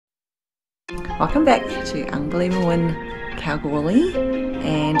Welcome back to Unbelievable in Kalgoorlie,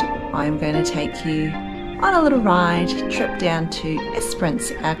 and I'm going to take you on a little trip down to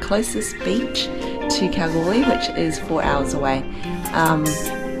Esperance, our closest beach to Kalgoorlie, which is 4 hours away.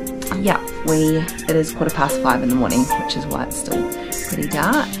 It is 5:15 in the morning, which is why it's still pretty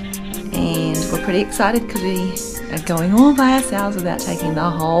dark, and we're pretty excited because we are going all by ourselves without taking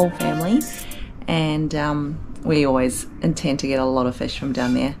the whole family, and we always intend to get a lot of fish from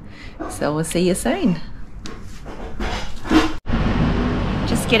down there, so we'll see you soon.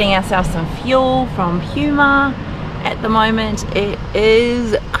 Just getting ourselves some fuel from Puma. At the moment it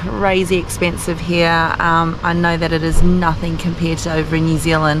is crazy expensive here. I know that it is nothing compared to over in New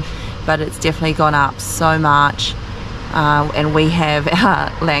Zealand, but it's definitely gone up so much, and we have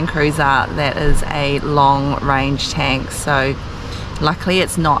our Land Cruiser that is a long range tank, so luckily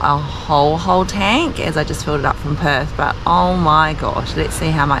it's not a whole tank, as I just filled it up from Perth, but oh my gosh, let's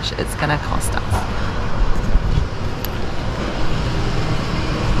see how much it's gonna cost us.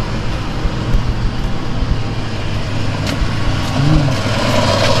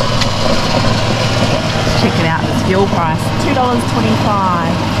 Check it out, this fuel price, $2.25.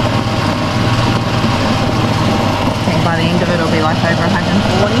 I think by the end of it it'll be like over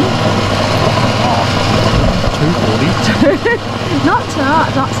 140. 240? not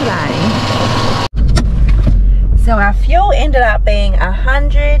today. So our fuel ended up being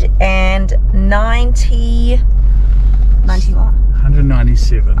 190 what?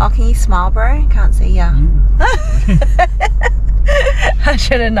 197. Oh, can you smile, bro? Can't see ya.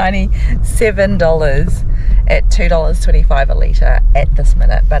 $197 at $2.25 a litre at this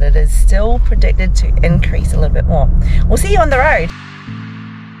minute, but it is still predicted to increase a little bit more. We'll see you on the road.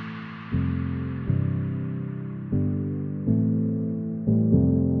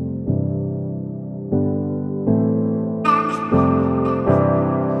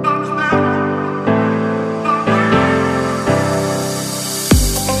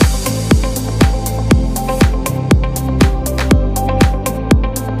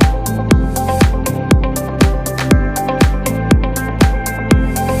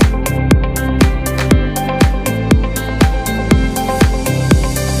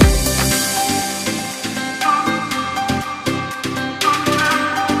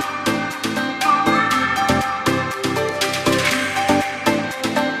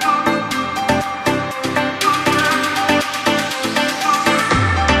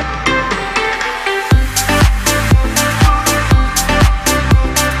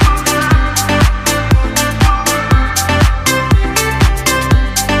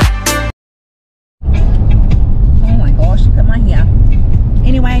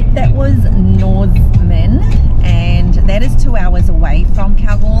 Anyway, that was Norseman, and that is 2 hours away from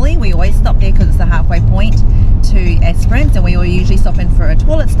Kalgoorlie. We always stop there because it's the halfway point to Esperance, and we will usually stop in for a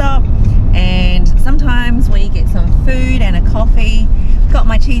toilet stop, and sometimes we get some food and a coffee. Got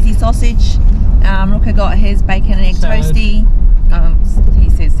my cheesy sausage. Ruka got his bacon and egg toasty. He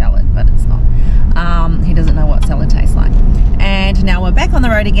says salad, but it's not. He doesn't know what salad tastes like. And now we're back on the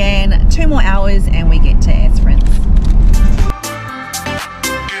road again, 2 more hours and we get to Esperance.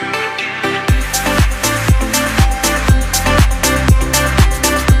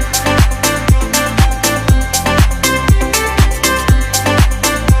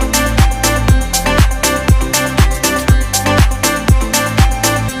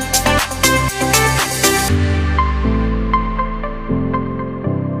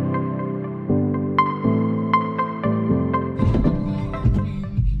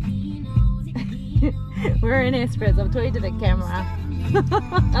 We're in Esperance. I'm talking to the camera.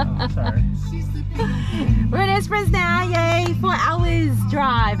 Oh, sorry. We're in Esperance now, yay! 4 hours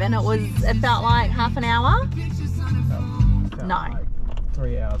drive, and it felt like half an hour? No. Like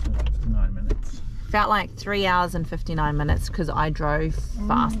 3 hours and 59 minutes. Felt like 3 hours and 59 minutes because I drove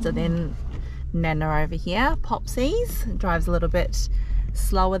faster than Nana over here. Popsies drives a little bit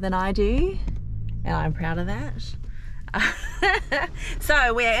slower than I do, and I'm proud of that.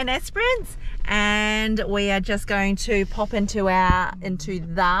 So we're in Esperance, and we are just going to pop into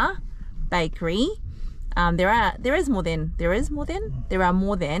Ther bakery. There are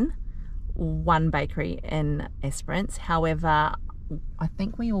more than one bakery in Esperance. However, I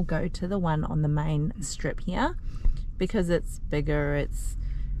think we will go to the one on the main strip here because it's bigger. It's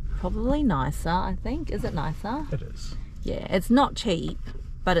probably nicer, I think. Is it nicer? It is. Yeah, it's not cheap,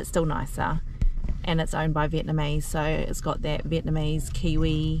 but it's still nicer. And it's owned by Vietnamese, so it's got that Vietnamese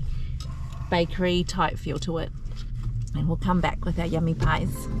Kiwi bakery type feel to it. And we'll come back with our yummy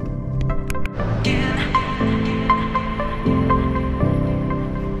pies.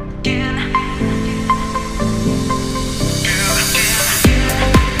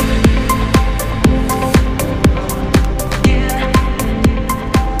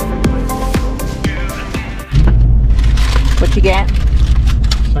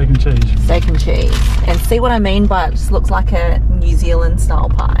 see what I mean by it just looks like a New Zealand style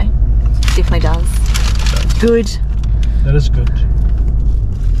pie. Definitely does. Good. That is good.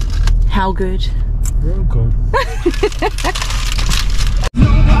 How good? Real good.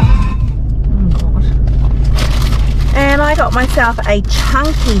 Oh God. And I got myself a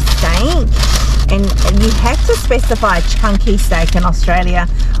chunky steak. And you have to specify chunky steak in Australia,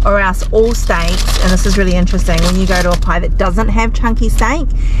 or else all steaks, and this is really interesting, when you go to a pie that doesn't have chunky steak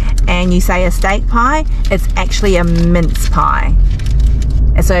and you say a steak pie, it's actually a mince pie.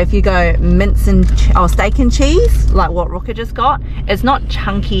 And so if you go mince and steak and cheese, like what Ruka just got, it's not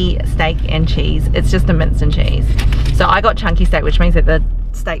chunky steak and cheese, it's just a mince and cheese. So I got chunky steak, which means that the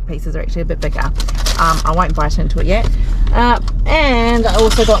steak pieces are actually a bit bigger. I won't bite into it yet. And I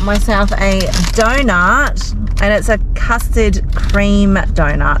also got myself a donut, and it's a custard cream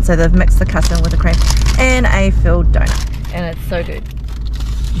donut. So they've mixed the custard with the cream, and a filled donut, and it's so good.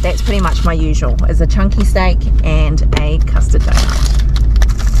 That's pretty much my usual, is a chunky steak and a custard donut.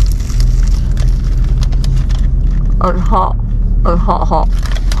 It's hot. It's hot, hot.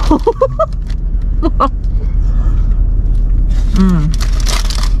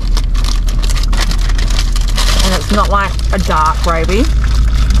 And it's not like a dark gravy,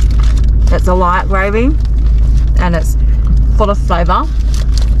 it's a light gravy, and it's full of flavour,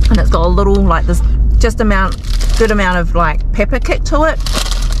 and it's got a little like this good amount of like pepper kick to it.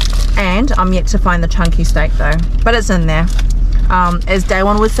 And I'm yet to find the chunky steak though, but it's in there. As Day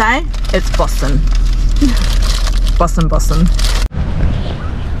One would say, it's Boston. Boston.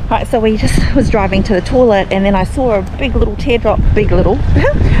 Right, so we just was driving to the toilet, and then I saw a big teardrop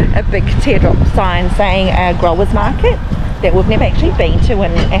sign saying growers market that we've never actually been to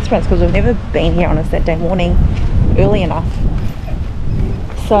in Esperance, because we've never been here on a Saturday morning early enough.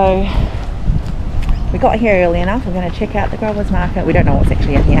 So we got here early enough. We're going to check out the growers market. We don't know what's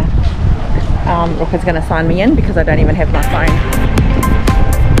actually in here. Ruka's going to sign me in because I don't even have my phone.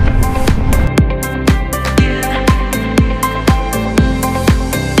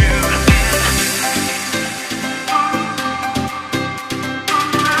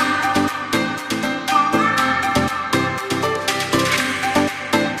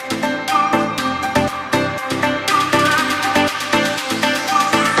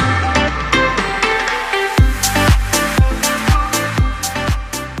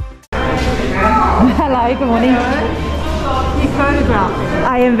 Hello, good morning. You photograph?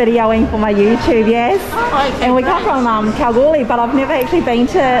 I am videoing for my YouTube, yes. Oh, okay, and we come from Kalgoorlie, but I've never actually been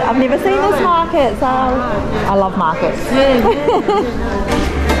to, I've never seen this market, so I love markets. Yeah.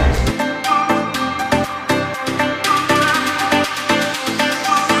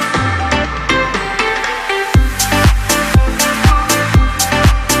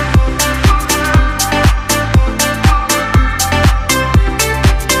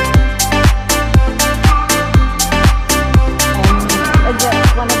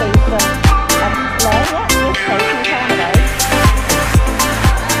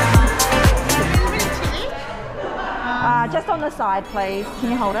 Just on the side, please.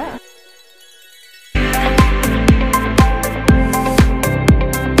 Can you hold it?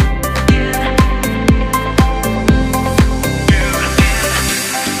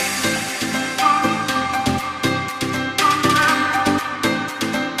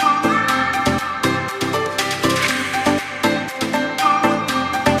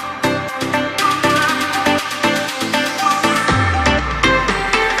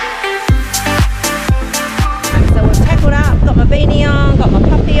 Beanie on, got my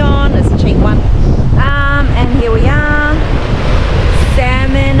puppy on, it's a cheap one, and here we are,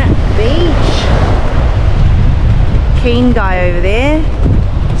 Salmon Beach. Keen guy over there,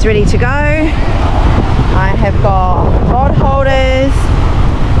 it's ready to go. I have got rod holders.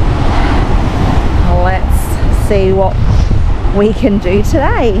 Let's see what we can do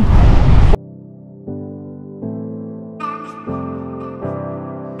today.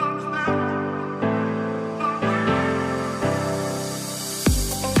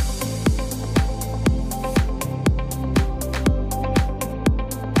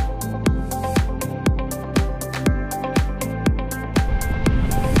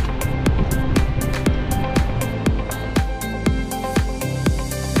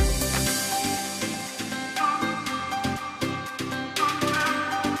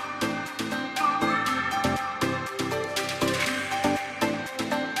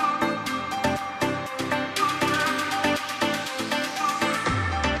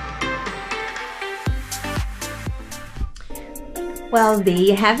 Well, there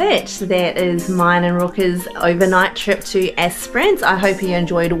you have it. That is mine and Ruka's overnight trip to Esperance. I hope you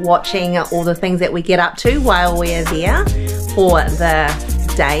enjoyed watching all the things that we get up to while we're there for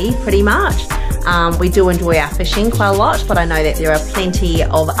the day, pretty much. We do enjoy our fishing quite a lot, but I know that there are plenty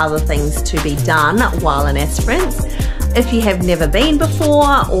of other things to be done while in Esperance. If you have never been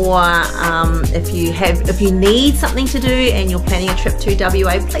before, or if you need something to do and you're planning a trip to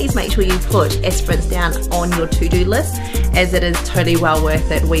WA, please make sure you put Esperance down on your to-do list, as it is totally well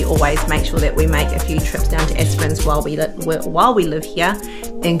worth it. We always make sure that we make a few trips down to Esperance while we live here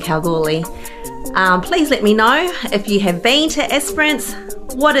in Kalgoorlie. Please let me know if you have been to Esperance.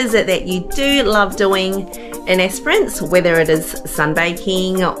 What is it that you do love doing in Esperance, whether it is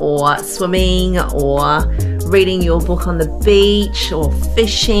sunbaking or swimming or reading your book on the beach or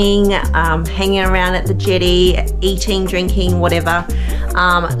fishing, hanging around at the jetty, eating, drinking, whatever.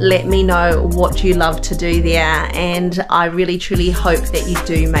 Let me know what you love to do there, and I really truly hope that you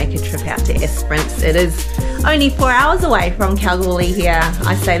do make a trip out to Esperance. It is only 4 hours away from Kalgoorlie here.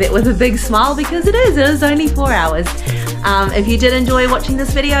 I say that with a big smile because it is only 4 hours. If you did enjoy watching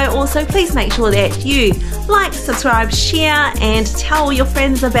this video, also please make sure that you like, subscribe, share, and tell your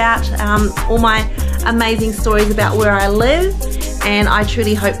friends about all my amazing stories about where I live. And I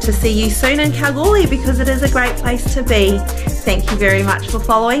truly hope to see you soon in Kalgoorlie, because it is a great place to be. Thank you very much for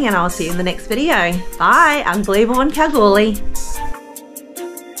following, and I'll see you in the next video. Bye, Unbelievable in Kalgoorlie.